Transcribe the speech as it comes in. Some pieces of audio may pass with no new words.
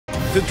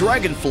The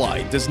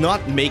Dragonfly does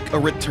not make a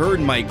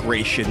return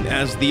migration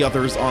as the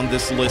others on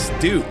this list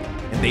do,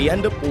 and they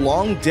end up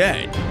long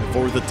dead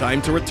before the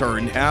time to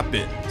return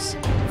happens.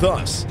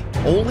 Thus,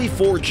 only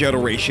 4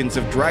 generations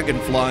of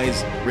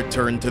dragonflies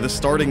return to the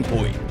starting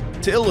point.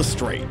 To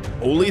illustrate,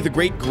 only the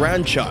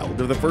great-grandchild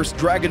of the first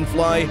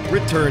dragonfly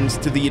returns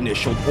to the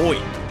initial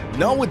point.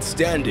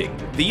 Notwithstanding,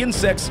 the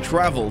insects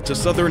travel to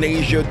southern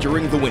Asia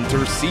during the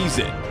winter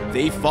season.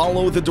 They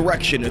follow the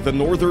direction of the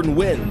northern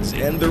winds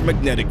and their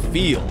magnetic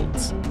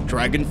fields.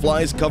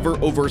 Dragonflies cover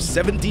over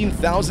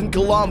 17,000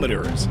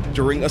 kilometers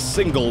during a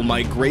single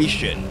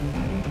migration.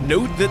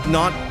 Note that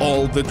not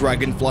all the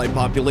dragonfly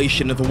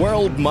population of the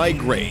world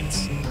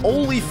migrates.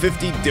 Only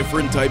 50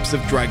 different types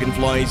of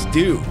dragonflies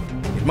do.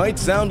 It might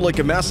sound like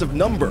a massive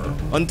number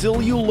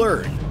until you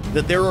learn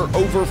that there are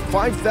over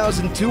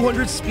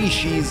 5,200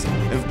 species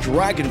of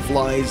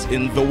dragonflies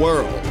in the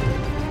world.